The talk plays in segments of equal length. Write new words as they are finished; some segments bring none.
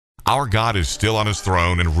Our God is still on his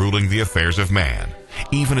throne and ruling the affairs of man.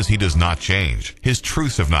 Even as he does not change, his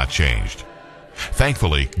truths have not changed.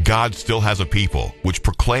 Thankfully, God still has a people which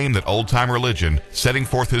proclaim that old-time religion, setting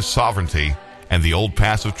forth his sovereignty, and the old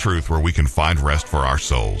paths of truth where we can find rest for our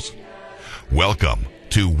souls. Welcome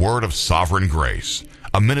to Word of Sovereign Grace,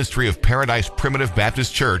 a ministry of Paradise Primitive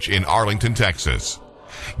Baptist Church in Arlington, Texas.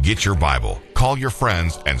 Get your Bible, call your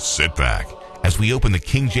friends, and sit back as we open the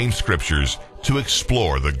King James Scriptures to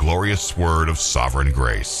explore the glorious Word of Sovereign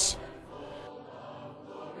Grace.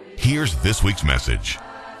 Here's this week's message.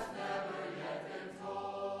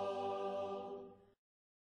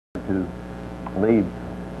 To leave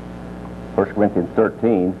 1 Corinthians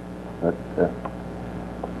 13, but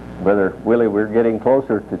Brother Willie, we're getting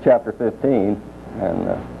closer to chapter 15,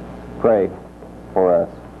 and pray for us.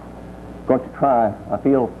 I'm going to try, I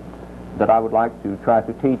feel that I would like to try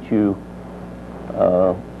to teach you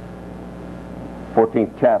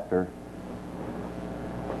 14th chapter.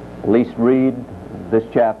 At least read this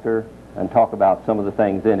chapter and talk about some of the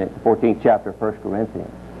things in it, the 14th chapter of 1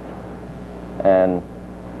 Corinthians. And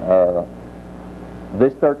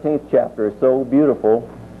this 13th chapter is so beautiful,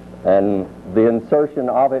 and the insertion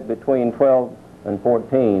of it between 12 and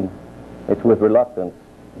 14, it's with reluctance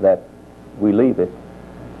that we leave it.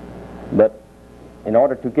 But in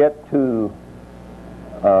order to get to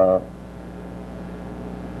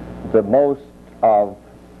the most of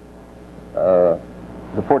the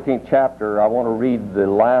 14th chapter, I want to read the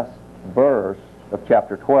last verse of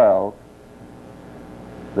chapter 12,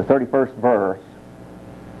 the 31st verse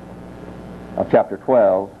of chapter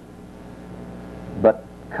 12. But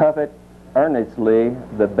covet earnestly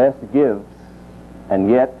the best gifts, and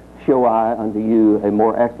yet show I unto you a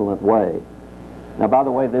more excellent way. Now, by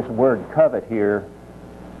the way, this word covet here,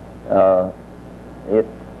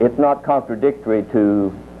 it's not contradictory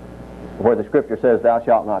to where the Scripture says, thou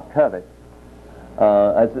shalt not covet.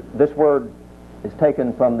 As this word is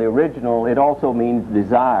taken from the original, it also means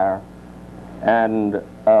desire, and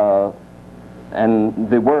the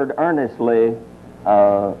word earnestly,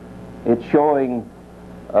 it's showing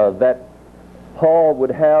that Paul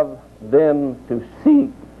would have them to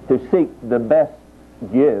seek the best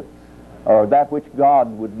gifts, or that which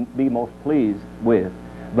God would be most pleased with.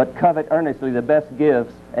 But covet earnestly the best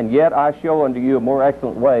gifts, and yet I show unto you a more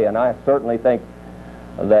excellent way. And I certainly think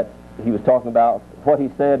that he was talking about what he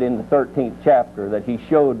said in the 13th chapter, that he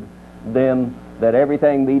showed them that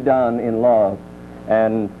everything be done in love.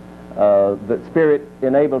 And the Spirit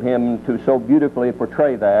enabled him to so beautifully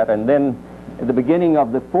portray that. And then at the beginning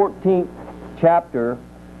of the 14th chapter,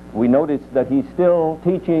 we notice that he's still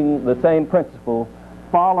teaching the same principle: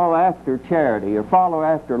 follow after charity, or follow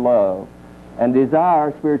after love, and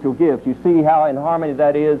desire spiritual gifts. You see how in harmony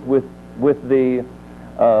that is with the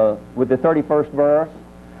 31st verse,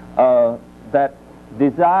 that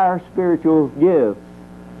desire spiritual gifts,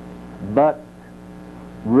 but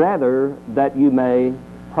rather that you may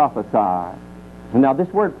prophesy. Now, this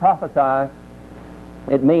word prophesy,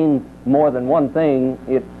 it means more than one thing.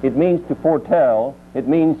 It means to foretell, it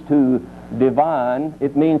means to divine,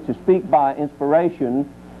 it means to speak by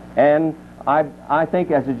inspiration, and I think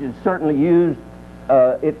as it is certainly used,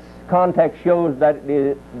 its context shows that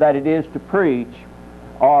it is to preach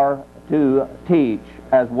or to teach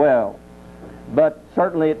as well. But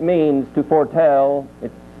certainly it means to foretell,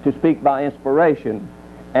 to speak by inspiration.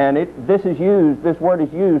 And this word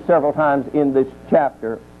is used several times in this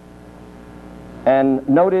chapter. And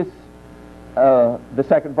notice the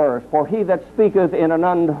second verse: for he that speaketh in an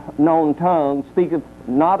unknown tongue speaketh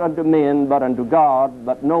not unto men, but unto God,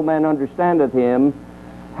 but no man understandeth him.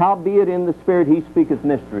 Howbeit in the Spirit he speaketh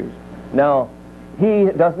mysteries. Now, he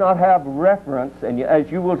does not have reference, and as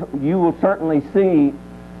you will certainly see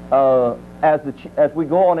as we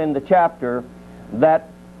go on in the chapter, that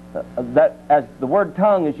as the word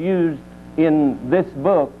tongue is used in this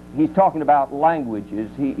book, he's talking about languages.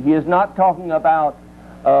 He is not talking about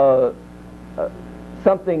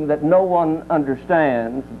something that no one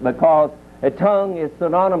understands, because a tongue is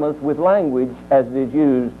synonymous with language as it is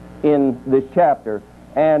used in this chapter.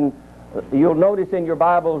 And you'll notice in your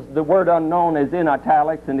Bibles the word unknown is in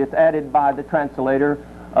italics, and it's added by the translator.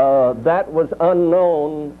 That was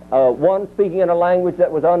unknown. One speaking in a language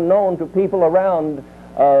that was unknown to people around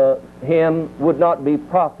him would not be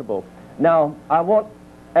profitable. Now,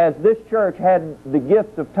 as this church had the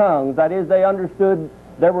gift of tongues, that is, they understood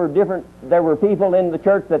there were people in the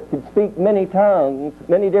church that could speak many tongues,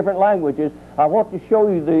 many different languages. I want to show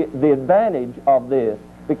you the advantage of this,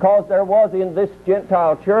 because there was in this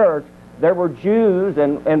Gentile church, there were Jews,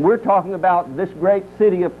 and we're talking about this great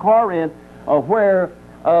city of Corinth, where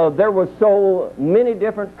there were so many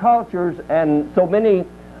different cultures and so many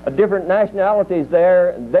different nationalities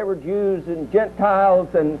there. There were Jews and Gentiles,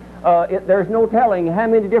 and there's no telling how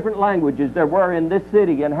many different languages there were in this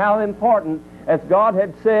city, and how important, as God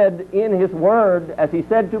had said in His Word, as He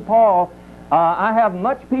said to Paul, I have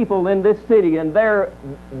much people in this city, and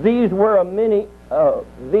these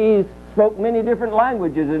spoke many different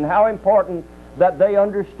languages, and how important that they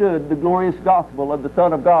understood the glorious gospel of the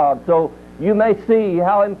Son of God. So you may see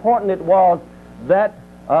how important it was that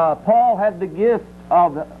Paul had the gift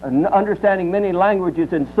of understanding many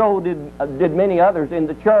languages, and so did many others in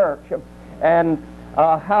the church, and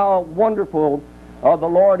how wonderful the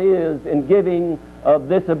Lord is in giving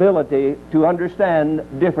this ability to understand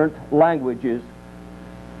different languages.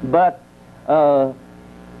 But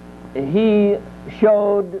he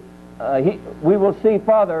showed, we will see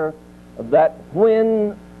further, that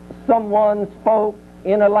when someone spoke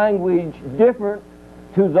in a language different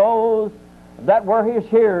to those that were his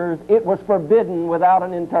hearers, it was forbidden without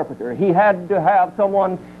an interpreter. He had to have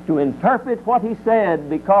someone to interpret what he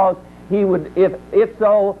said, because he would, if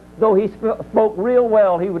so, though he spoke real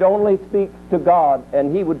well, he would only speak to God,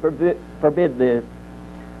 and he would forbid this.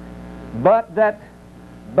 But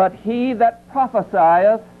he that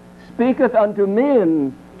prophesieth speaketh unto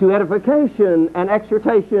men to edification and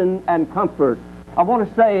exhortation and comfort. I want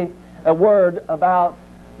to say a word about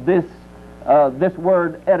this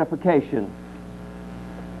word edification.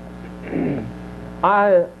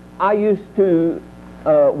 I used to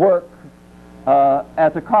work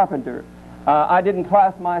as a carpenter. I didn't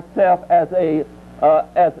class myself as a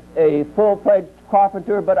full-fledged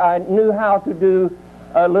carpenter, but I knew how to do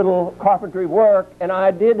a little carpentry work, and I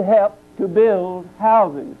did help to build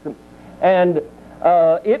houses. And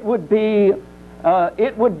it would be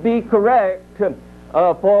correct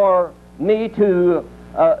for me to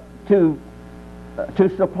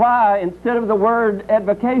supply, instead of the word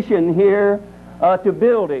edification here, to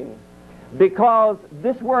building, because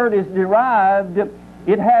this word is derived,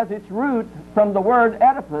 it has its root from the word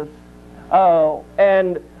Oedipus,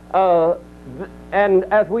 and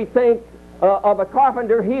as we think of a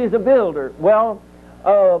carpenter, he is a builder. Well,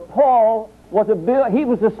 Paul was he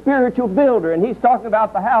was a spiritual builder, and he's talking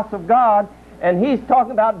about the house of God, and he's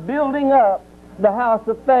talking about building up the house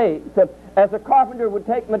of faith. As a carpenter would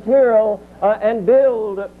take material and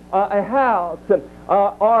build a house,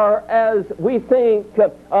 or as we think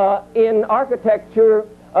in architecture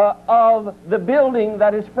of the building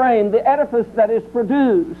that is framed, the edifice that is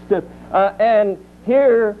produced. And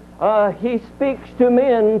here he speaks to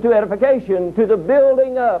men to edification, to the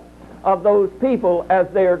building up of those people as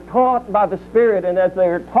they are taught by the Spirit and as they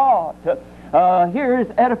are taught. Here's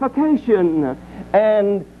edification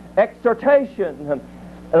and exhortation.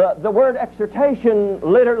 The word exhortation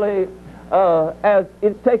literally, as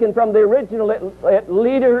it's taken from the original, it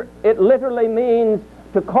literally means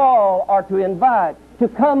to call or to invite, to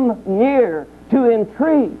come near, to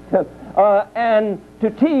entreat, and to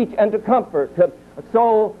teach and to comfort.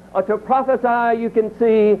 So to prophesy, you can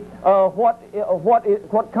see what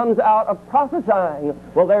comes out of prophesying.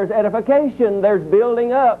 Well, there's edification, there's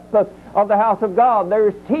building up of the house of God,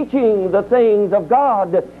 there's teaching the things of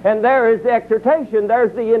God, and there is the exhortation,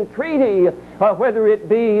 there's the entreaty, whether it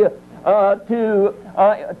be to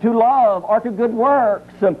love or to good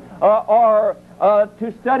works, or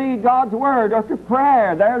to study God's Word, or to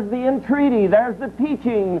prayer. There's the entreaty, there's the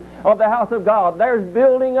teaching of the house of God, there's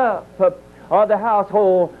building up the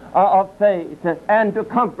household of faith, and to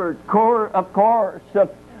comfort. Of course,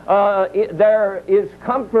 there is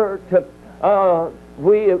comfort.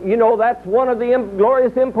 That's one of the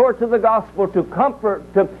glorious imports of the gospel, to comfort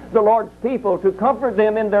the Lord's people, to comfort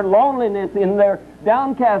them in their loneliness, in their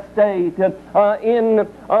downcast state, in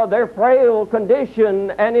their frail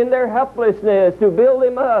condition, and in their helplessness, to build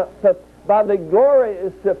them up by the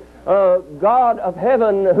glorious God of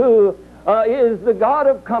heaven, who is the God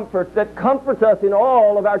of comfort, that comforts us in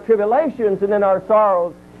all of our tribulations and in our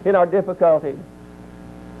sorrows, in our difficulties.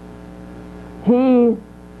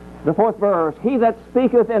 The fourth verse, he that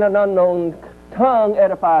speaketh in an unknown tongue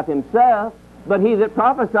edifieth himself, but he that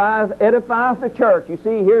prophesieth edifieth the church. You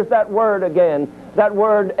see, here's that word again, that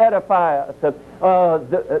word edifieth. The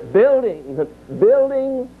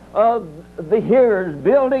building of the hearers,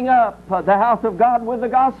 building up the house of God with the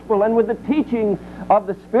gospel and with the teaching of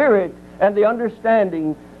the Spirit and the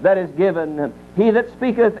understanding that is given. He that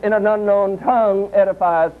speaketh in an unknown tongue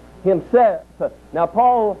edifieth himself. Now,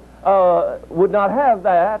 Paul would not have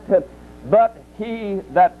that, but he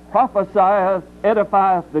that prophesieth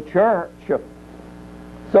edifieth the church.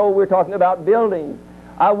 So we're talking about building.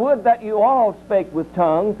 I would that you all spake with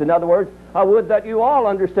tongues. In other words, I would that you all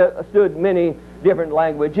understood many different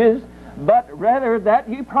languages, but rather that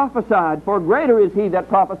ye prophesied. For greater is he that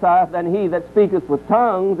prophesieth than he that speaketh with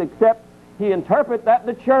tongues, except he interpret, that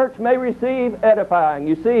the church may receive edifying.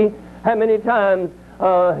 You see how many times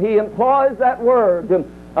he employs that word,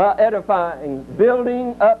 edifying,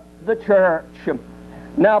 building up the church.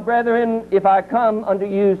 Now, brethren, if I come unto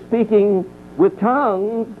you speaking with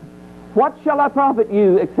tongues, what shall I profit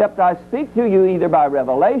you, except I speak to you either by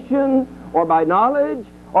revelation, or by knowledge,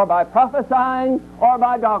 or by prophesying, or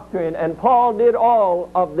by doctrine? And Paul did all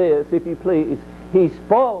of this, if you please. He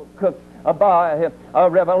spoke by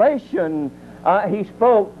revelation. He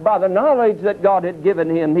spoke by the knowledge that God had given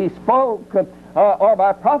him. He spoke or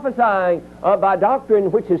by prophesying, by doctrine,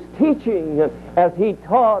 which is teaching, as he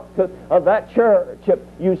taught that church.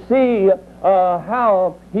 You see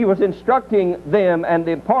how he was instructing them and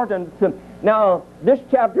the importance. Now, this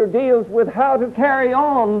chapter deals with how to carry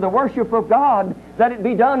on the worship of God, that it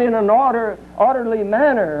be done in an orderly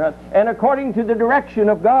manner, and according to the direction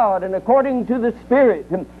of God, and according to the Spirit.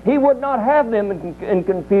 He would not have them in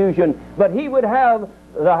confusion, but he would have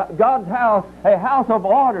God's house a house of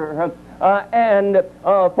order, and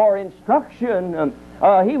for instruction.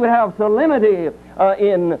 He would have solemnity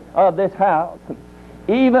in this house.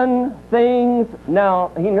 Even things,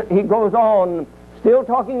 now he goes on, still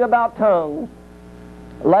talking about tongues,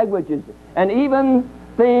 languages, and even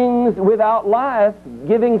things without life,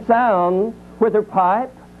 giving sound, whether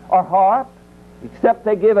pipe or harp, except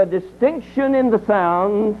they give a distinction in the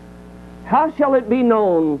sounds, how shall it be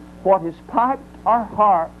known what is piped or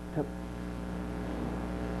harped?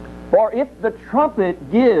 For if the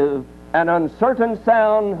trumpet give an uncertain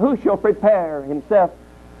sound, who shall prepare himself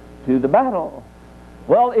to the battle?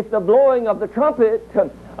 Well, if the blowing of the trumpet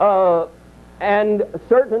and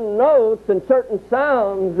certain notes and certain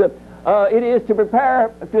sounds, it is to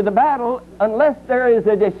prepare to the battle, unless there is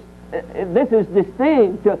this is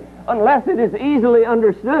distinct, unless it is easily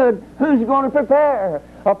understood, who's going to prepare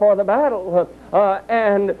for the battle?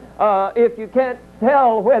 And if you can't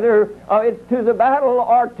tell whether it's to the battle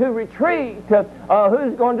or to retreat,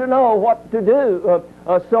 who's going to know what to do?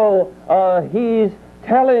 So he's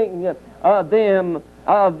telling them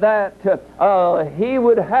that he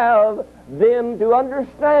would have them to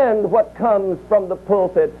understand what comes from the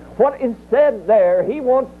pulpit, what is said there. He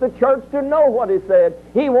wants the church to know what is said.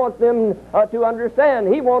 He wants them to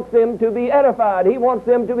understand. He wants them to be edified. He wants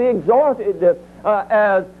them to be exhorted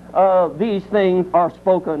as these things are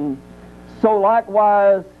spoken. So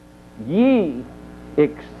likewise ye,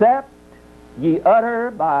 except ye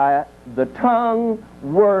utter by the tongue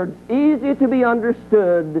words easy to be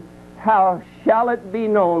understood, how shall it be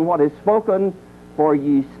known what is spoken? For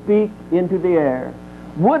ye speak into the air.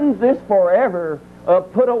 Wouldn't this forever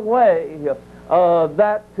put away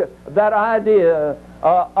that idea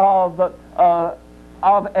of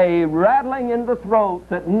a rattling in the throat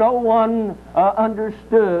that no one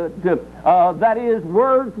understood? That is,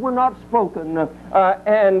 words were not spoken,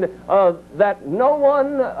 and that no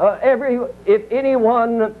one, if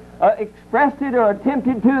anyone expressed it or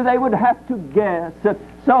attempted to, they would have to guess.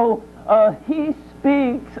 So he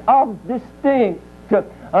speaks of distinct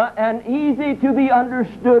and easy to be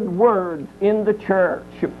understood words in the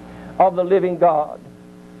church of the living God.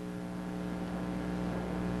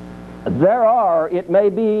 There are, it may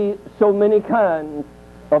be, so many kinds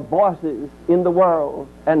of voices in the world,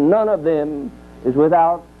 and none of them is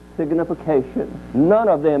without signification. None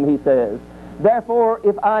of them, he says. Therefore,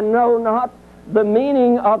 if I know not the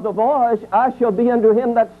meaning of the voice, I shall be unto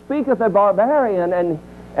him that speaketh a barbarian,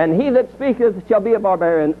 and he that speaketh shall be a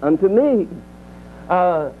barbarian unto me.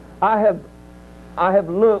 I have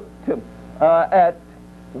looked at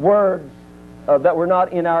words that were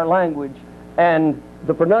not in our language, and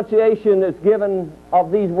the pronunciation is given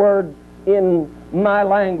of these words in my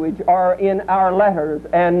language or in our letters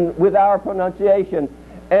and with our pronunciation.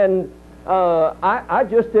 And I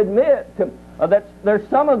just admit that there's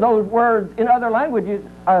some of those words in other languages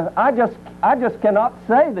I just cannot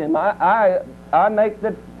say them. I make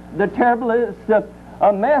the terriblest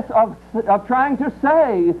mess of trying to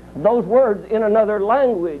say those words in another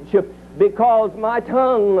language, because my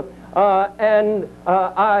tongue and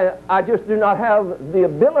I just do not have the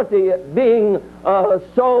ability, being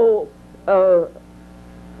so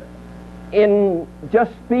in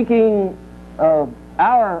just speaking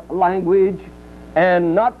our language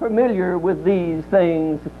and not familiar with these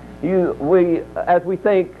things. As we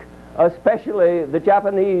think, especially the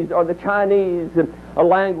Japanese or the Chinese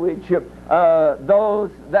language, those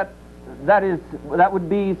that would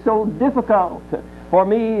be so difficult for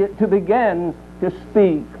me to begin to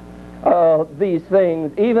speak. these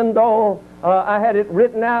things, even though I had it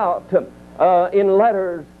written out in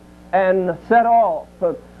letters and set off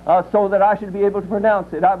so that I should be able to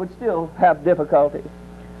pronounce it, I would still have difficulty.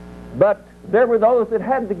 But there were those that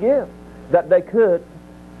had the gift that they could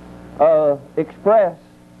express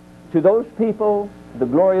to those people the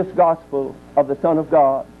glorious gospel of the Son of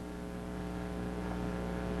God.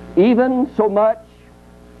 Even so much,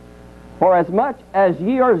 for as much as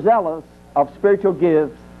ye are zealous of spiritual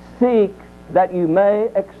gifts, seek that you may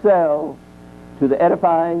excel to the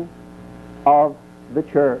edifying of the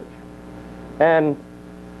church. And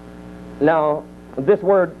now, this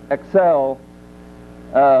word excel,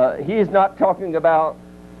 he's not talking about,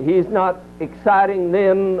 he's not exciting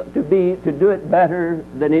them to do it better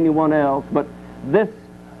than anyone else, but this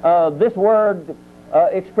word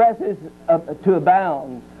expresses to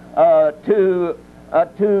abound, to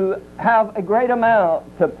have a great amount,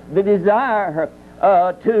 the desire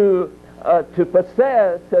to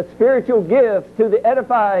possess spiritual gifts to the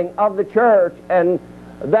edifying of the church, and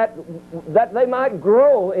that they might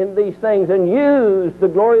grow in these things and use the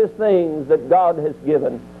glorious things that God has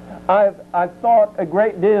given. I've thought a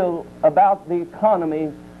great deal about the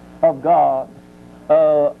economy of God,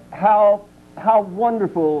 how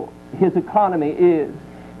wonderful His economy is.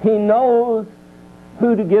 He knows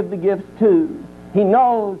who to give the gifts to. He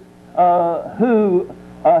knows who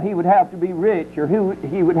he would have to be rich or who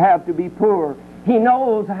he would have to be poor. He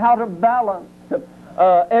knows how to balance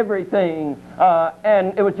everything.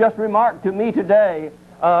 And it was just remarked to me today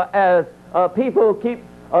as people keep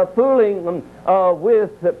fooling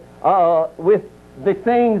with the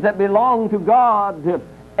things that belong to God,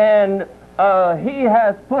 and He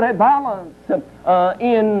has put a balance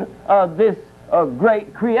in this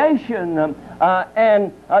great creation,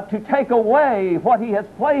 and to take away what He has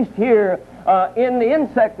placed here in the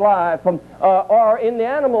insect life or in the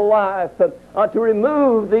animal life, to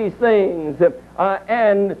remove these things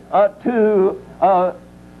and to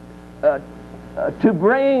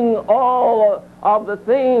bring all of the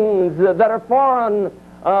things that are foreign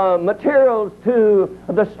materials to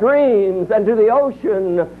the streams and to the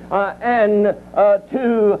ocean, and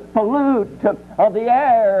to pollute the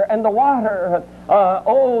air and the water.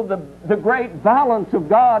 The great balance of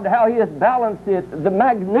God, how He has balanced it, the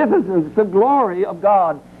magnificence, the glory of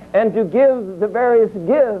God, and to give the various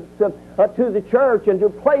gifts to the church and to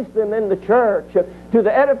place them in the church to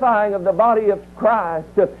the edifying of the body of Christ.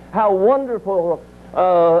 How wonderful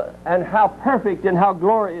and how perfect and how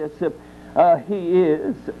glorious He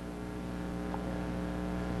is.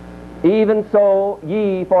 Even so,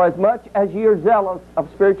 ye, for as much as ye are zealous of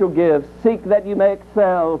spiritual gifts, seek that you may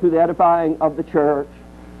excel to the edifying of the church.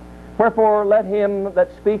 Wherefore let him that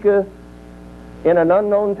speaketh in an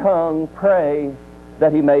unknown tongue pray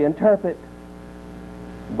that he may interpret.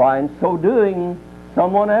 By in so doing,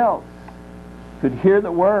 someone else could hear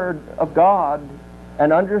the word of God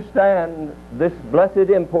and understand this blessed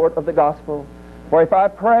import of the gospel. For if I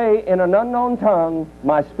pray in an unknown tongue,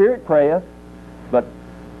 my spirit prayeth, but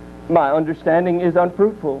my understanding is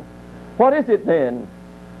unfruitful. What is it then?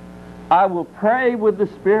 I will pray with the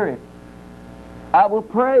Spirit. I will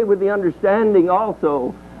pray with the understanding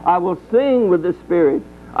also. I will sing with the Spirit.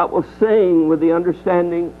 I will sing with the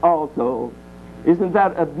understanding also. Isn't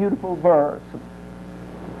that a beautiful verse?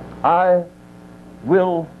 I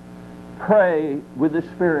will pray with the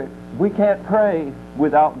Spirit. We can't pray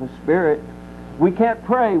without the Spirit. We can't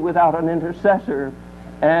pray without an intercessor.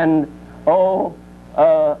 And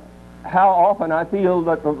how often I feel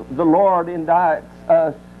that the Lord indicts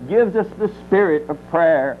us, gives us the spirit of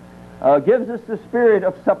prayer, gives us the spirit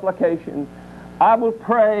of supplication. I will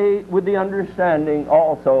pray with the understanding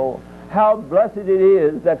also. How blessed it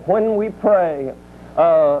is that when we pray,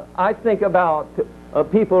 I think about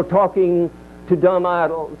people talking to dumb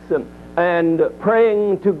idols and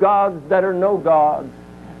praying to gods that are no gods.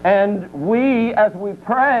 And we, as we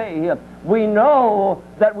pray, we know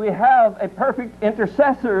that we have a perfect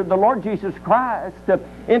intercessor, the Lord Jesus Christ,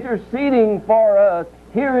 interceding for us,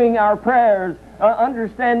 hearing our prayers,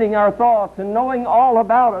 understanding our thoughts, and knowing all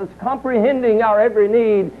about us, comprehending our every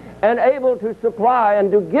need, and able to supply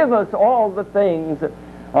and to give us all the things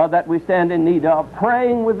that we stand in need of.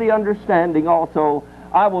 Praying with the understanding also.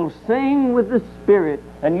 I will sing with the Spirit,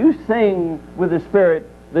 and you sing with the Spirit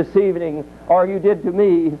this evening, or you did to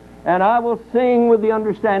me, and I will sing with the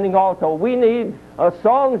understanding also. We need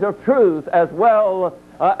songs of truth as well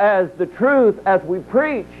as the truth as we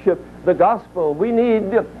preach the gospel. We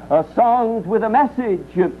need songs with a message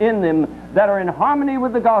in them that are in harmony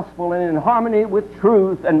with the gospel and in harmony with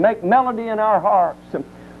truth and make melody in our hearts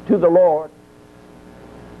to the Lord.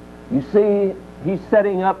 You see, He's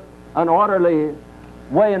setting up an orderly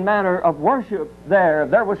way and manner of worship there.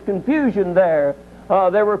 There was confusion there.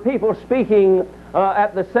 There were people speaking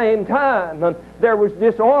at the same time. There was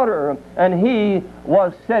disorder, and he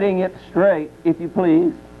was setting it straight, if you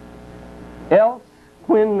please. Else,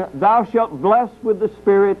 when thou shalt bless with the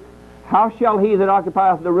Spirit, how shall he that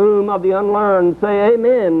occupieth the room of the unlearned say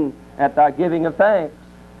Amen at thy giving of thanks,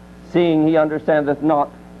 seeing he understandeth not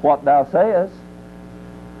what thou sayest?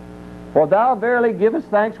 For thou verily givest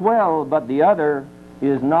thanks well, but the other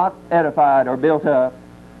is not edified or built up.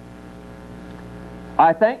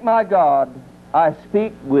 I thank my God, I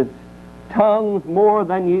speak with tongues more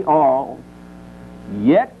than ye all,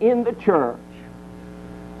 yet in the church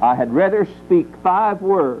I had rather speak 5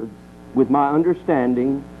 words with my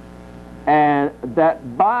understanding, and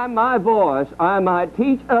that by my voice I might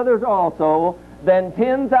teach others also, than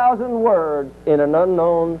 10,000 words in an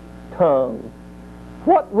unknown tongue.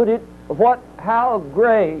 How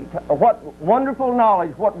great, what wonderful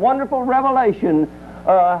knowledge, what wonderful revelation,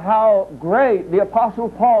 how great the Apostle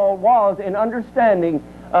Paul was in understanding,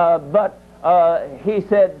 but he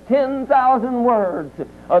said 10,000 words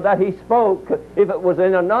that he spoke, if it was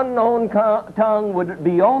in an unknown tongue, would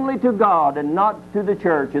be only to God and not to the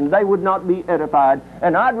church, and they would not be edified.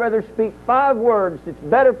 And I'd rather speak 5 words. It's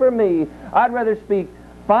better for me. I'd rather speak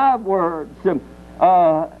 5 words.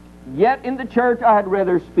 Yet in the church I had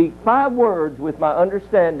rather speak 5 words with my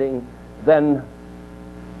understanding, than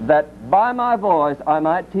that by my voice I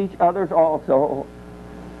might teach others also,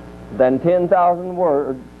 than 10,000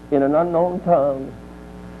 words in an unknown tongue.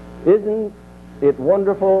 Isn't it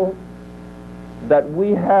wonderful that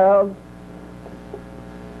we have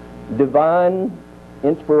divine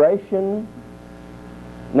inspiration?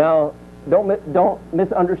 Now, don't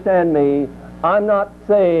misunderstand me. I'm not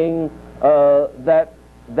saying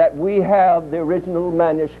that we have the original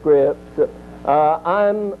manuscripts.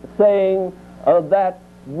 I'm saying that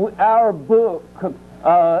our book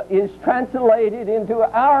is translated into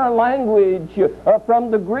our language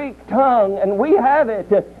from the Greek tongue, and we have it.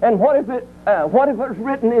 And what if it was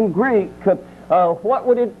written in Greek? What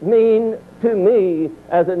would it mean to me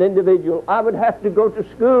as an individual? I would have to go to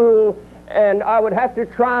school, and I would have to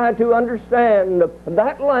try to understand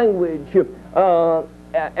that language.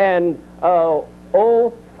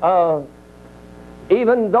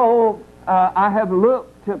 Even though I have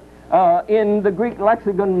looked in the Greek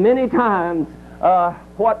lexicon many times,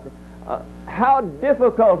 how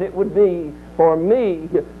difficult it would be for me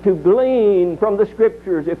to glean from the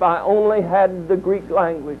Scriptures if I only had the Greek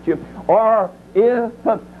language, or if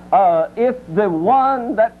the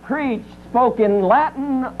one that preached spoke in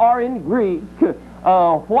Latin or in Greek.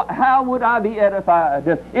 How would I be edified?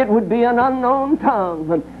 It would be an unknown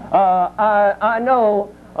tongue. I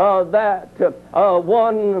know that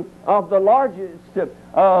one of the largest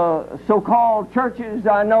so-called churches,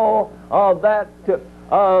 I know that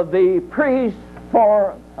the priest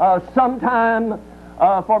for some time,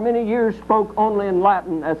 for many years, spoke only in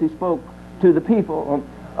Latin as he spoke to the people.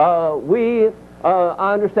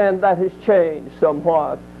 I understand that has changed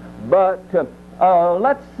somewhat, but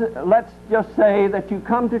let's just say that you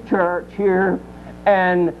come to church here,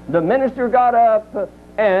 and the minister got up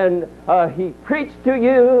and he preached to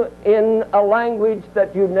you in a language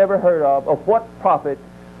that you've never heard of. Of what profit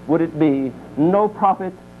would it be? No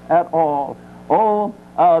profit at all.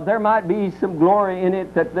 There might be some glory in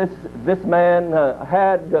it that this man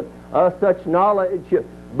had such knowledge,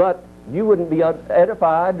 but you wouldn't be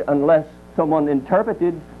edified unless someone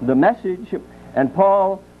interpreted the message, and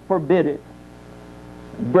Paul forbid it.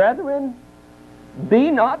 Brethren,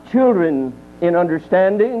 be not children in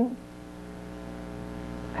understanding,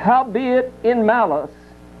 howbeit in malice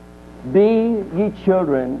be ye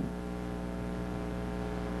children.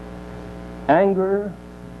 Anger,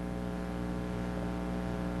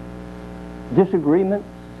 disagreements,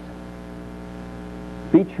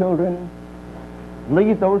 be children.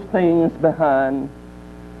 Leave those things behind,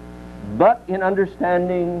 but in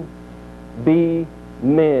understanding be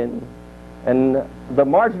men. And the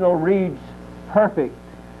marginal reads perfect,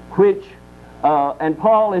 which, and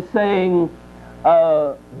Paul is saying,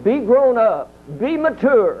 be grown up, be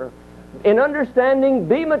mature. In understanding,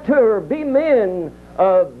 be mature, be men,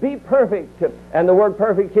 be perfect. And the word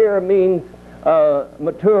perfect here means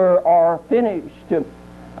mature or finished,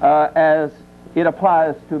 as it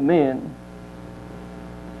applies to men.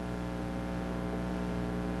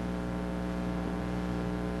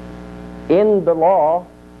 In the law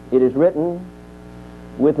it is written,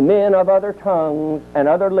 with men of other tongues and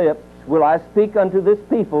other lips will I speak unto this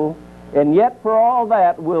people, and yet for all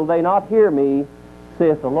that will they not hear me,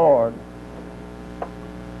 saith the Lord.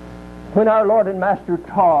 When our Lord and Master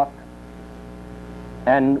taught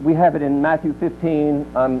And we have it in Matthew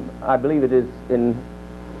 15. I believe it is in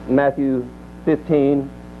Matthew 15,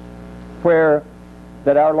 where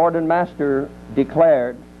that our Lord and Master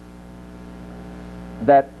declared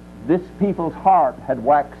that this people's heart had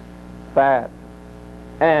waxed fat,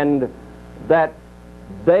 and that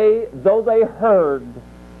though they heard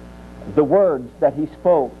the words that he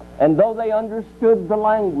spoke, and though they understood the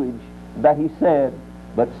language that he said,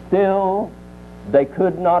 but still they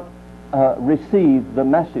could not receive the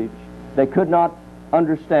message. They could not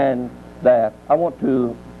understand that. I want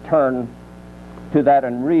to turn to that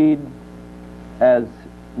and read, as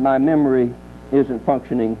my memory isn't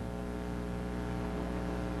functioning.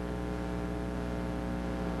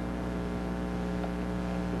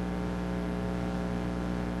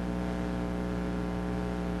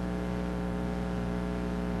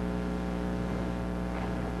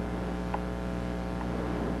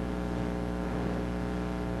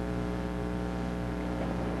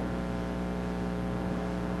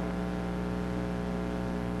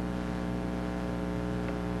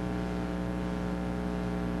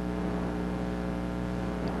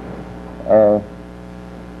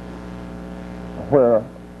 Where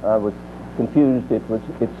I was confused,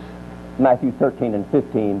 it's Matthew 13 and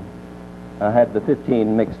 15. I had the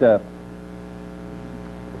 15 mixed up.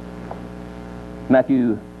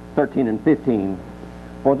 Matthew 13 and 15.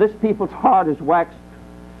 For this people's heart is waxed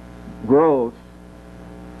gross,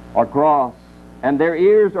 or gross, and their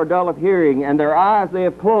ears are dull of hearing, and their eyes they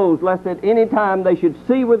have closed, lest at any time they should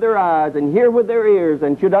see with their eyes, and hear with their ears,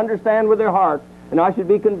 and should understand with their hearts, and I should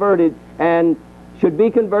be converted, and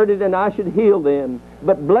I should heal them.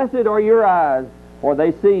 But blessed are your eyes, for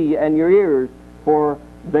they see, and your ears, for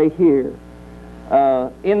they hear.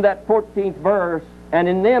 In that 14th verse, and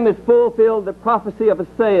in them is fulfilled the prophecy of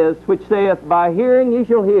Esaias, which saith, By hearing ye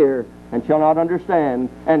shall hear, and shall not understand,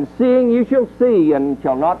 and seeing ye shall see, and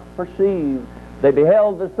shall not perceive. They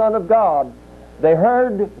beheld the Son of God. They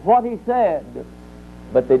heard what he said,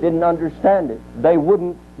 but they didn't understand it. They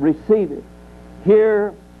wouldn't receive it.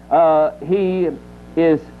 Here he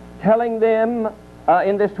is telling them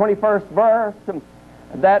in this 21st verse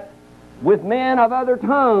that with men of other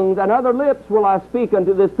tongues and other lips will I speak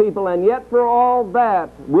unto this people, and yet for all that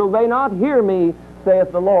will they not hear me,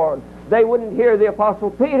 saith the Lord. They wouldn't hear the Apostle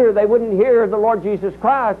Peter. They wouldn't hear the Lord Jesus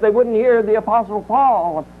Christ. They wouldn't hear the Apostle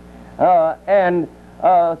Paul.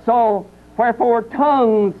 So wherefore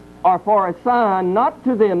tongues are for a sign, not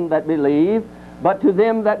to them that believe, but to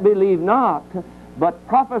them that believe not. But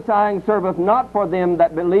prophesying serveth not for them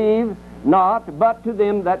that believe not, but to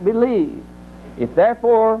them that believe. If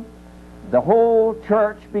therefore the whole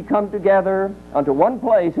church be come together unto one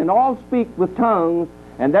place, and all speak with tongues,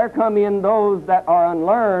 and there come in those that are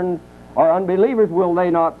unlearned or unbelievers, will they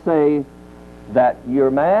not say that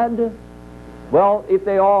you're mad? Well, if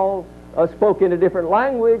they all spoke in a different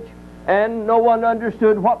language, and no one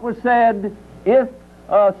understood what was said, if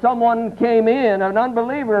someone came in, an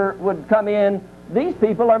unbeliever would come in, these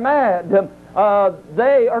people are mad.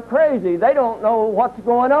 They are crazy. They don't know what's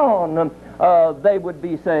going on, they would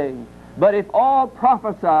be saying. But if all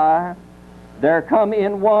prophesy, there come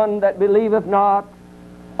in one that believeth not,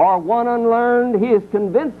 or one unlearned, he is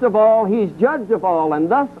convinced of all, he is judged of all,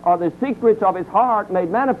 and thus are the secrets of his heart made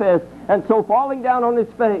manifest. And so falling down on his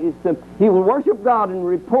face, he will worship God and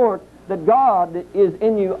report that God is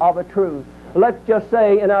in you of a truth. Let's just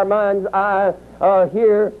say in our mind's eye,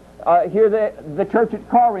 here the church at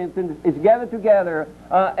Corinth is gathered together,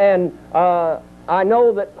 and I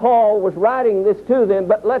know that Paul was writing this to them,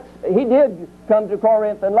 but he did come to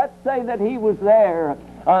Corinth, and let's say that he was there,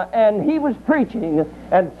 and he was preaching,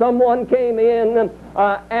 and someone came in,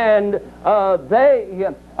 and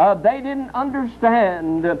they didn't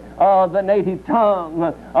understand the native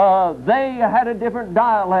tongue. They had a different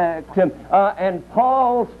dialect, and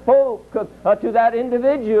Paul spoke to that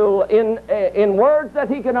individual in words that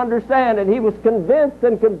he could understand, and he was convinced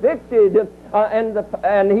and convicted,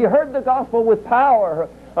 and he heard the gospel with power.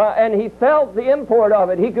 And he felt the import of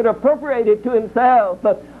it. He could appropriate it to himself.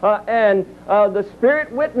 And the Spirit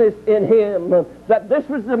witnessed in him that this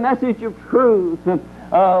was the message of truth.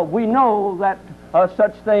 We know that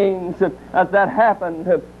such things as that happened.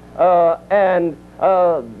 And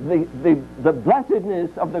the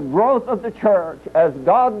blessedness of the growth of the church as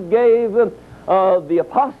God gave the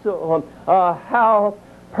apostle, how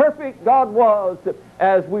perfect God was,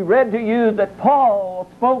 as we read to you that Paul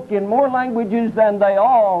spoke in more languages than they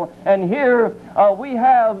all. And here we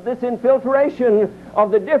have this infiltration of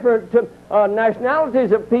the different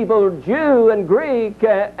nationalities of people, Jew and Greek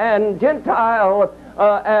and Gentile,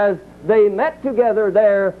 as they met together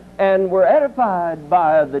there and were edified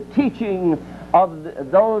by the teaching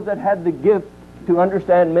of those that had the gift to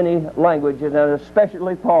understand many languages, and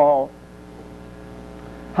especially Paul.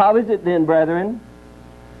 How is it then, brethren,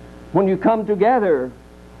 when you come together,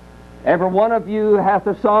 every one of you hath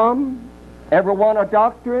a psalm, every one a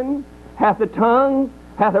doctrine, hath a tongue,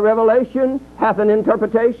 hath a revelation, hath an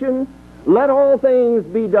interpretation? Let all things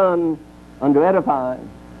be done unto edifying.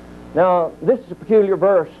 Now, this is a peculiar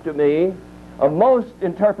verse to me. Most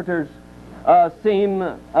interpreters seem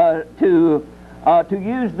to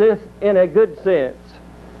use this in a good sense,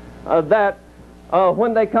 that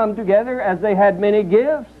when they come together, as they had many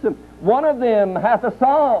gifts, one of them hath a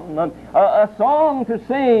psalm, a song to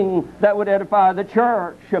sing that would edify the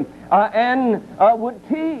church, and would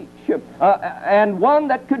teach, and one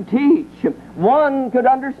that could teach. One could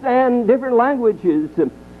understand different languages,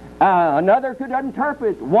 another could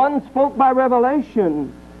interpret, one spoke by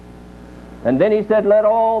revelation. And then he said, let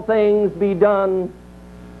all things be done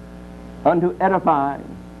unto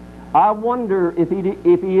edifying. I wonder if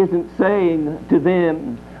he isn't saying to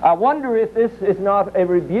them, I wonder if this is not a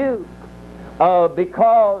rebuke,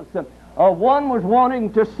 because one was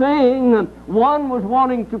wanting to sing, one was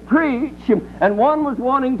wanting to preach, and one was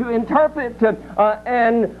wanting to interpret,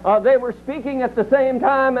 and they were speaking at the same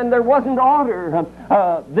time, and there wasn't order.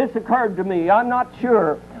 This occurred to me. I'm not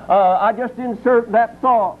sure. I just insert that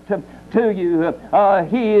thought to you.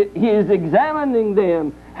 He is examining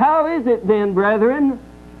them. How is it then, brethren?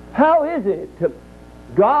 How is it?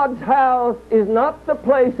 God's house is not the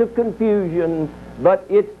place of confusion, but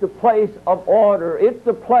it's the place of order. It's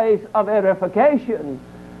the place of edification.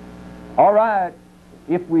 All right,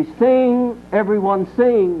 if we sing, everyone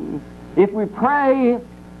sings. If we pray,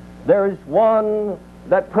 there is one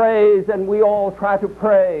that prays, and we all try to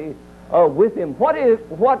pray with him. What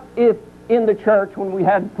if in the church when we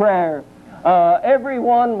had prayer,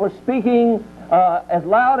 everyone was speaking as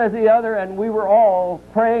loud as the other, and we were all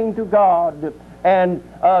praying to God, and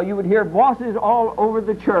you would hear voices all over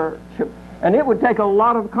the church, and it would take a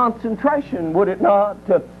lot of concentration, would it not,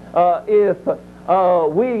 if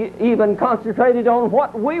we even concentrated on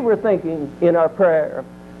what we were thinking in our prayer.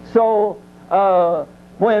 So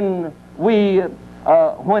when we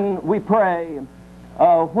pray,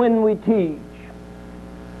 when we teach,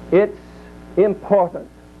 it's important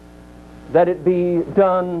that it be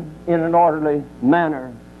done in an orderly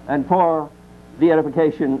manner and for the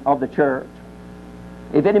edification of the church.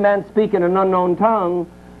 If any man speak in an unknown tongue,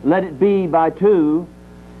 let it be by two,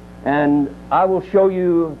 and I will show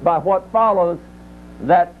you by what follows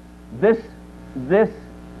that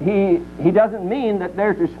he doesn't mean that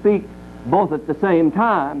they're to speak both at the same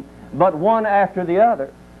time, but one after the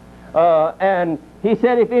other. And he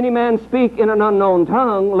said, if any man speak in an unknown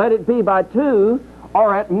tongue, let it be by two,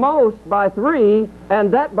 or at most by three,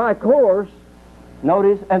 and that by course.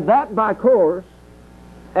 Notice, and that by course,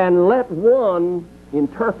 and let one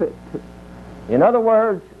interpret. In other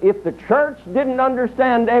words, if the church didn't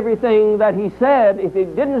understand everything that he said, if he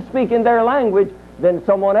didn't speak in their language, then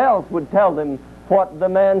someone else would tell them what the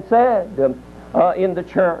man said in the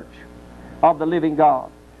church of the living God.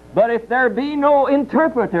 But if there be no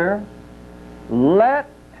interpreter, let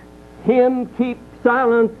him keep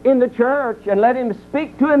silence in the church, and let him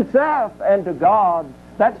speak to himself and to God.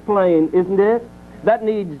 That's plain, isn't it? That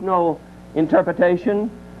needs no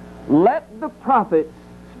interpretation. Let the prophets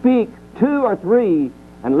speak two or three,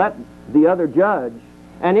 and let the other judge.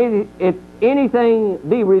 And if anything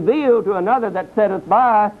be revealed to another that sitteth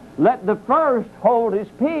by, let the first hold his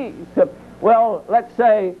peace. Well, let's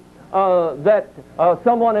say that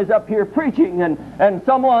someone is up here preaching, and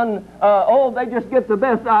someone, they just get the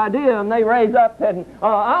best idea, and they raise up and,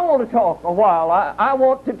 I want to talk a while. I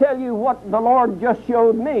want to tell you what the Lord just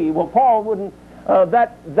showed me. Well, Paul wouldn't,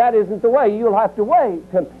 that isn't the way. You'll have to wait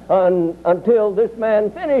until this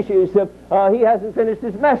man finishes. He hasn't finished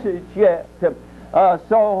his message yet.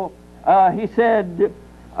 So he said,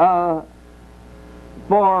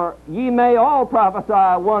 for ye may all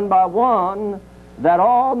prophesy one by one, that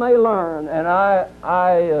all may learn. And I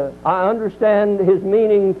understand his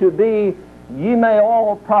meaning to be, ye may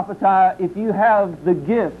all prophesy if you have the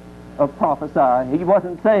gift of prophesying. He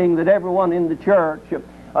wasn't saying that everyone in the church,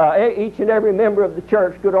 each and every member of the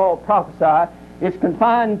church could all prophesy. It's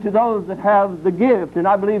confined to those that have the gift, and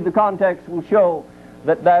I believe the context will show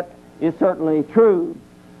that that is certainly true.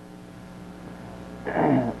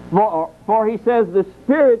 For he says the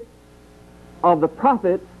spirits of the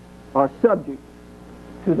prophets are subject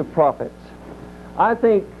to the prophets. I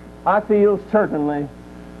feel certainly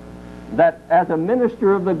that as a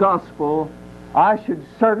minister of the gospel, I should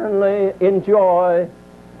certainly enjoy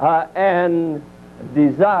and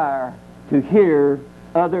desire to hear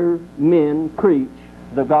other men preach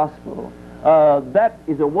the gospel. That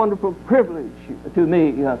is a wonderful privilege to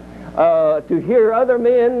me, to hear other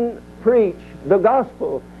men preach the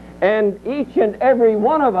gospel. And each and every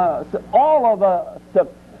one of us, all of us,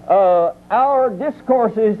 our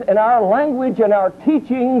discourses and our language and our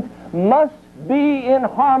teachings must be in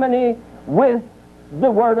harmony with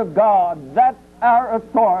the Word of God. That's our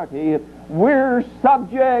authority. We're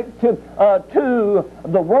subject to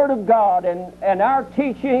the Word of God, and our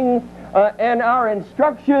teaching and our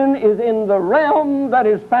instruction is in the realm that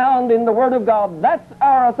is found in the Word of God. That's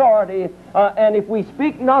our authority. And if we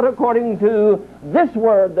speak not according to this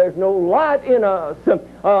Word, there's no light in us.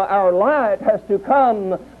 Our light has to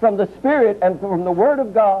come from the Spirit and from the Word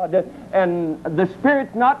of God. And the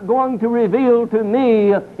Spirit's not going to reveal to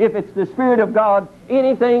me, if it's the Spirit of God,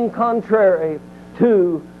 anything contrary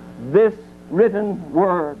to this written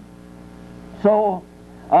Word. So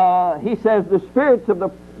he says the spirits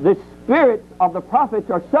of the prophets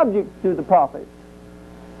are subject to the prophets.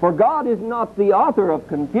 For God is not the author of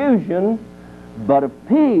confusion, but of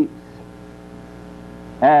peace,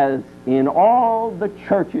 as in all the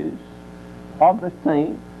churches of the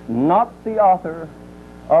saints, not the author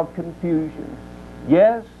of confusion.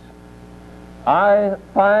 Yes, I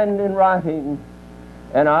find in writing,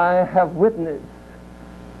 and I have witnessed,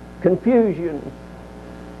 confusion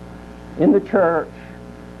in the church.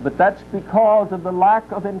 But that's because of the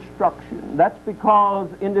lack of instruction. That's because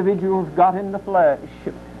individuals got in the flesh.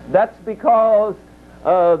 That's because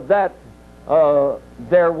there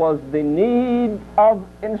was the need of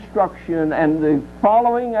instruction and the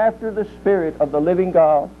following after the Spirit of the living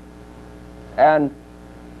God. And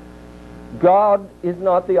God is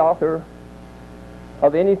not the author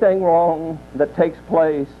of anything wrong that takes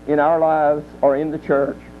place in our lives or in the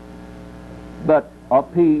church, but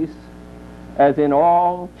of peace, as in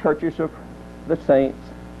all churches of the saints.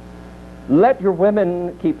 Let your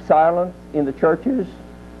women keep silence in the churches,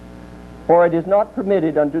 for it is not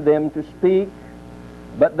permitted unto them to speak,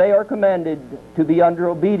 but they are commanded to be under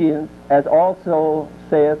obedience, as also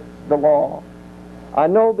saith the law. I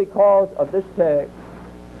know because of this text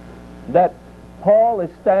that Paul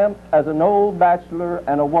is stamped as an old bachelor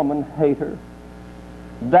and a woman hater.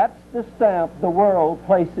 That's the stamp the world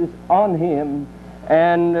places on him,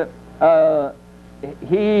 and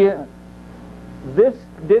this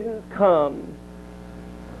didn't come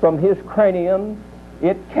from his cranium.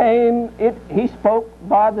 He spoke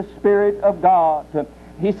by the Spirit of God.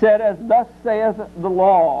 He said, as thus saith the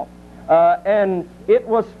law. And it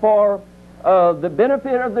was for the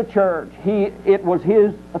benefit of the church. It was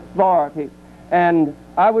his authority. And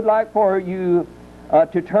I would like for you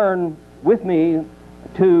to turn with me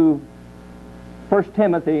to 1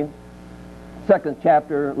 Timothy 2nd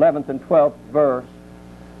chapter, 11th and 12th verse.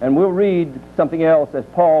 And we'll read something else as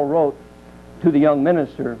Paul wrote to the young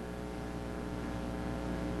minister.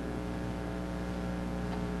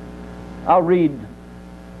 I'll read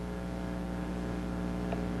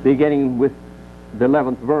beginning with the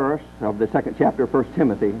 11th verse of the 2nd chapter of 1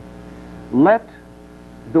 Timothy. Let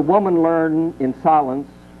the woman learn in silence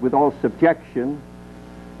with all subjection,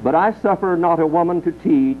 but I suffer not a woman to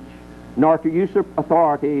teach, nor to usurp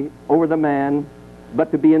authority over the man,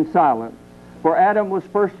 but to be in silence. For Adam was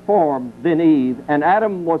first formed, then Eve, and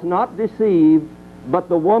Adam was not deceived, but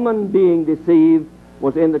the woman being deceived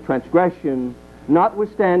was in the transgression.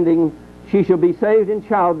 Notwithstanding, she shall be saved in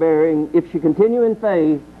childbearing if she continue in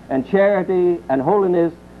faith and charity and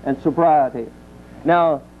holiness and sobriety.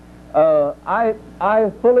 Now,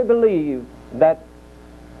 I fully believe that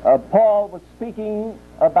Paul was speaking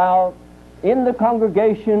about in the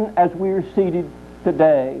congregation as we are seated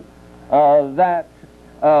today, that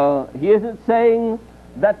he isn't saying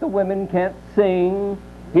that the women can't sing.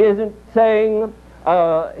 He isn't saying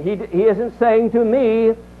he isn't saying to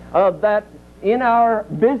me that in our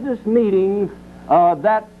business meetings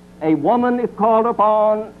that a woman, if called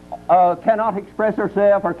upon, cannot express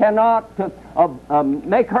herself or cannot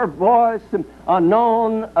make her voice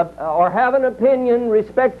known or have an opinion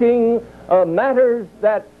respecting matters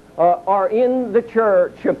that are in the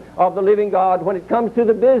church of the living God when it comes to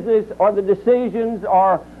the business or the decisions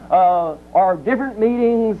or different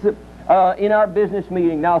meetings in our business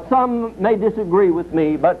meeting. Now, some may disagree with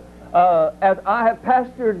me, but as I have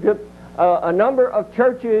pastored a number of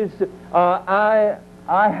churches, I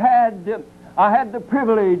had the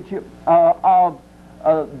privilege of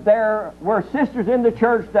there were sisters in the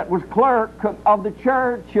church that was clerk of the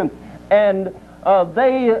church, and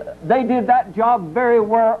they did that job very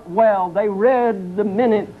well. They read the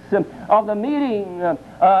minutes of the meeting,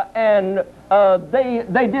 and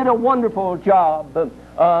they did a wonderful job.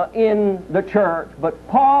 in the church. But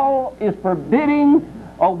Paul is forbidding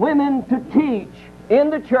women to teach in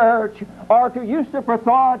the church or to usurp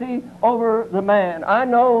authority over the man. I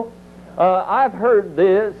know I've heard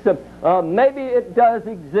this. Maybe it does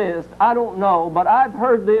exist. I don't know. But I've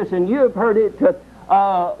heard this, and you've heard it.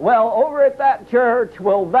 Well, over at that church,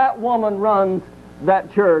 well, that woman runs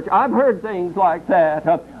that church. I've heard things like that.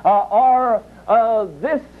 Or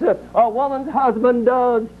this woman's husband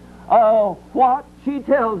does what she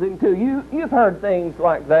tells him to. You've heard things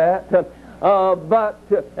like that. But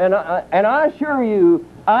I assure you,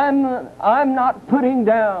 I'm not putting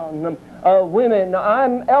down women.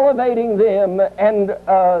 I'm elevating them, and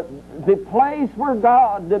the place where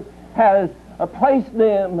God has placed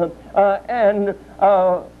them,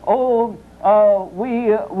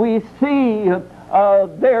 we see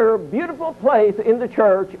their beautiful place in the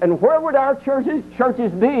church. And where would our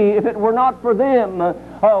churches be if it were not for them?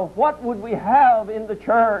 What would we have in the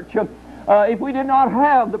church if we did not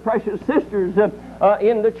have the precious sisters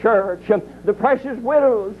in the church, the precious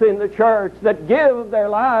widows in the church that give their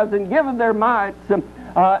lives and give of their mites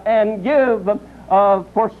and give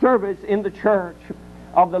for service in the church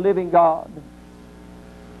of the living God?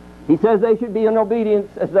 He says they should be in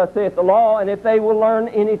obedience, as thus saith the law, and if they will learn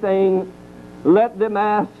anything, let them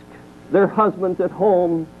ask their husbands at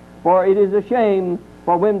home, for it is a shame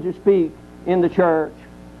for women to speak in the church.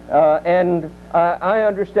 And I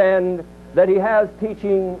understand that he has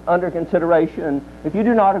teaching under consideration. If you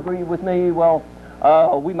do not agree with me, well,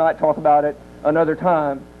 we might talk about it another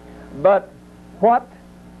time. But what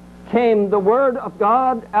came the word of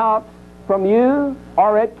God out from you,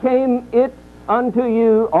 or it came it unto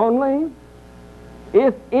you only?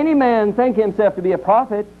 If any man think himself to be a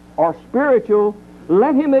prophet or spiritual,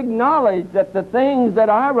 let him acknowledge that the things that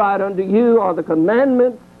I write unto you are the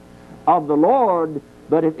commandments of the Lord.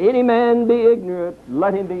 But if any man be ignorant,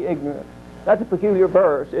 let him be ignorant. That's a peculiar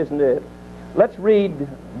verse, isn't it? Let's read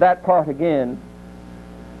that part again.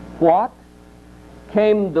 What?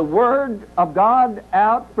 Came the word of God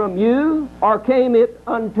out from you, or came it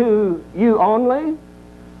unto you only?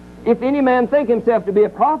 If any man think himself to be a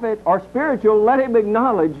prophet or spiritual, let him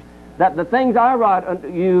acknowledge that the things I write unto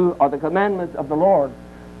you are the commandments of the Lord.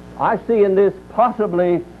 I see in this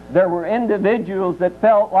possibly there were individuals that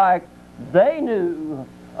felt like they knew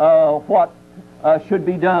what should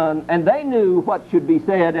be done, and they knew what should be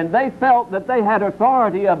said, and they felt that they had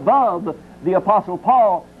authority above the Apostle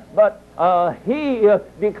Paul. But he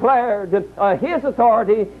declared his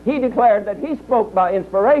authority. He declared that he spoke by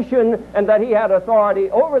inspiration and that he had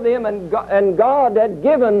authority over them, and God had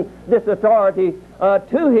given this authority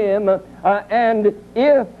to him. And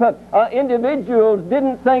if individuals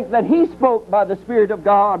didn't think that he spoke by the Spirit of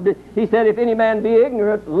God, he said, if any man be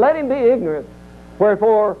ignorant, let him be ignorant.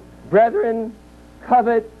 Wherefore, brethren,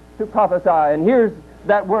 covet to prophesy. And here's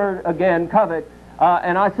that word again, covet.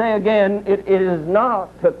 And I say again, it is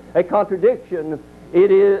not a contradiction.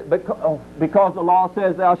 It is because the law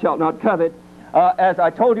says thou shalt not covet. As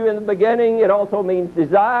I told you in the beginning, it also means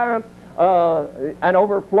desire, an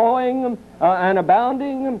overflowing, an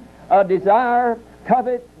abounding desire,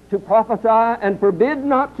 covet to prophesy, and forbid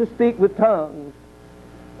not to speak with tongues.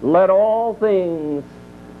 Let all things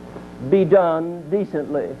be done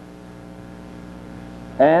decently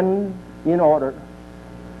and in order.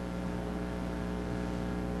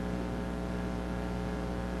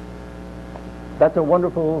 That's a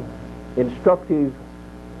wonderful, instructive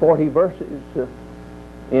 40 verses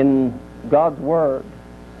in God's Word.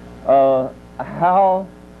 How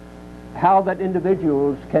that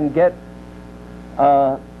individuals can get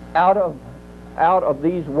out of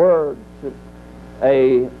these words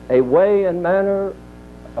a way and manner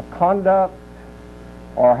of conduct,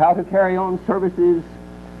 or how to carry on services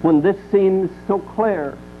when this seems so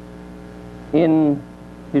clear in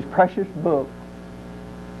His precious book.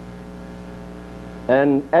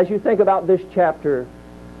 And as you think about this chapter,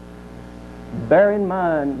 bear in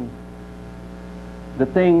mind the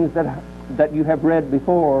things that you have read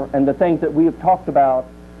before and the things that we have talked about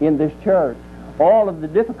in this church. All of the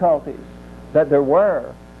difficulties that there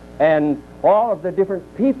were, and all of the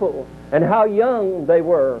different people, and how young they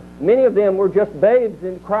were. Many of them were just babes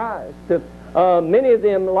in Christ. Many of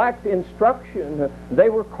them lacked instruction. They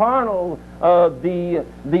were carnal.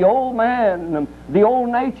 The old man, the old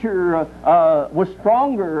nature was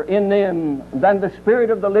stronger in them than the Spirit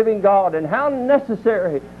of the living God. And how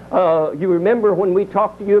necessary, you remember when we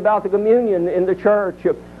talked to you about the communion in the church,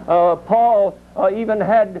 Paul even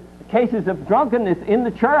had cases of drunkenness in the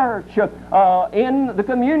church, in the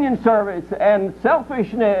communion service, and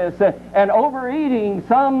selfishness, and overeating,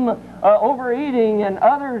 some overeating and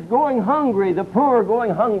others going hungry, the poor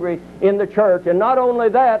going hungry in the church. And not only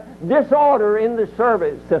that, disorder in the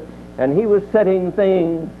service. And he was setting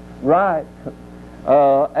things right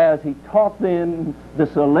as he taught them the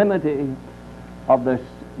solemnity of the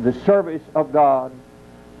service of God.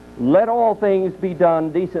 Let all things be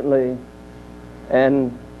done decently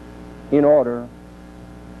and in order.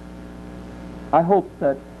 I hope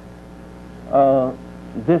that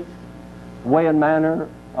this way and manner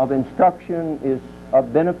of instruction is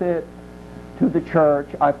of benefit to the church.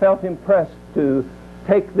 I felt impressed to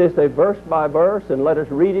take this a verse by verse and let us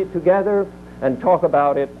read it together and talk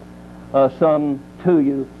about it some to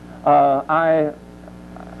you. I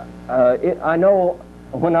know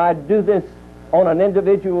when I do this on an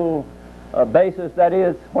individual basis, that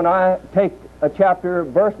is, when I take a chapter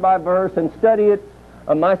verse by verse and study it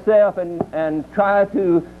myself and try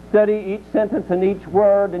to study each sentence and each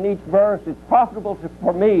word and each verse, it's profitable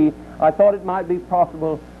for me. I thought it might be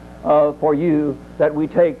profitable for you that we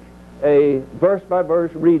take a verse by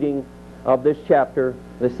verse reading of this chapter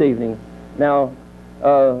this evening. Now,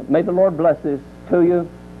 may the Lord bless this to you.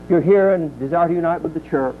 If you're here and desire to unite with the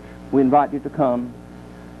church, we invite you to come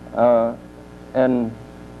and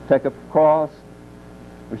take a cross,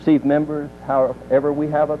 receive members. However we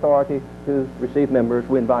have authority to receive members,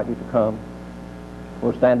 we invite you to come.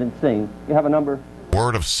 We'll stand and sing. You have a number?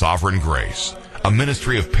 Word of Sovereign Grace, a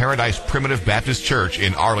ministry of Paradise Primitive Baptist Church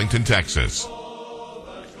in Arlington, Texas.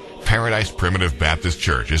 Paradise Primitive Baptist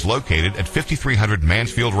Church is located at 5300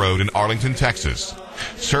 Mansfield Road in Arlington, Texas.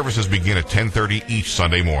 Services begin at 10:30 each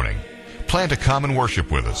Sunday morning. Plan to come and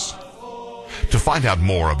worship with us. To find out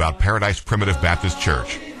more about Paradise Primitive Baptist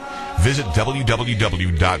Church, visit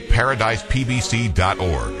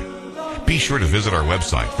www.paradisepbc.org. Be sure to visit our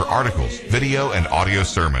website for articles, video, and audio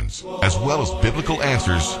sermons, as well as biblical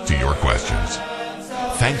answers to your questions.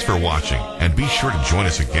 Thanks for watching, and be sure to join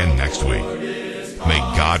us again next week. May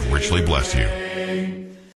God richly bless you.